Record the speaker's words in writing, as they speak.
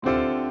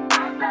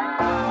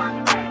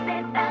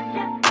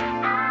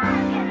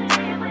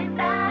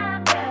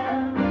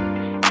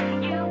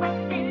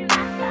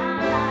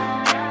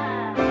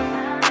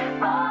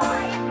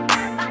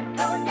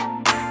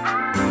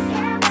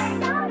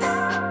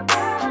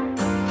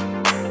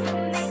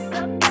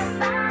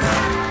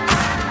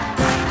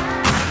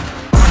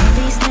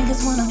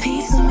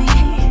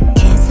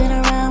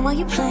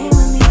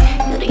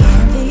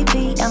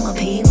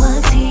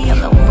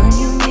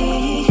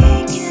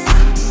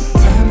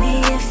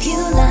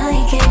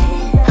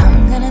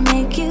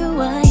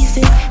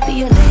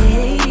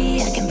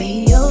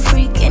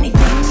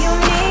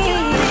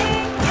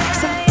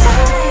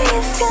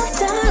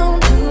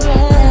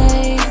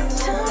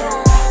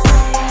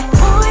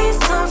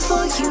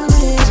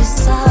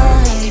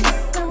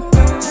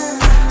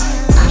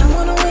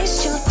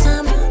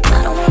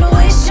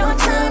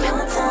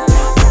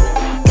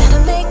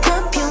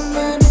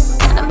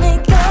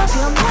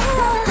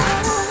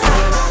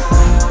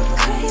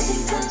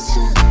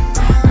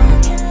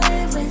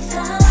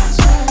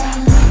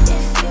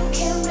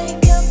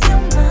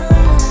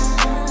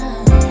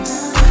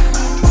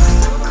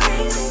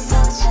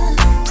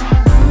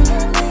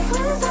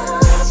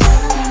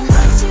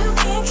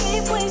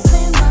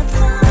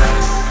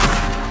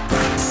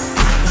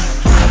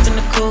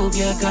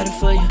yeah, I got it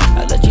for you.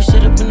 I let you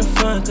sit up in the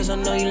front, cause I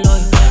know you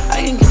loyal.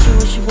 I can get you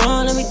what you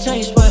want, let me tell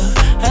you spoil.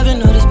 Haven't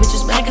know these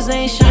bitches mad cause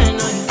they ain't shining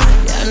on you.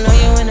 Yeah, I know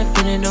you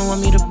independent, don't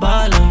want me to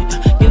ball on you.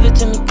 Give it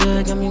to me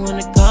good, got me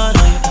wanna call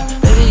on you.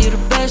 Baby, you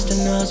the best, I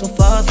know it's gon'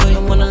 fall for you.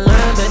 I wanna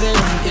learn, baby,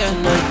 let me get to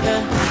know you.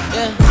 Yeah,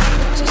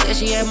 yeah. She said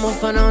she had more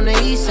fun on the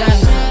east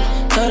side.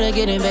 Told her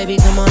get in, baby,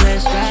 come on,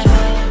 let's ride.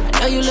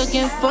 I know you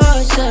looking for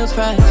a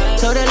surprise.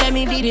 Told her let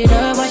me beat it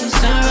up, watch the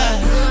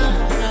sunrise.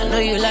 I know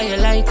you like it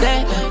like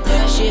that.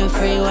 She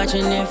afraid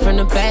watching it from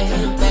the back.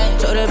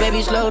 Told her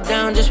baby slow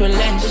down, just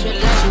relax. She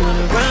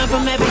wanna run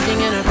from everything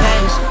in her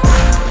past.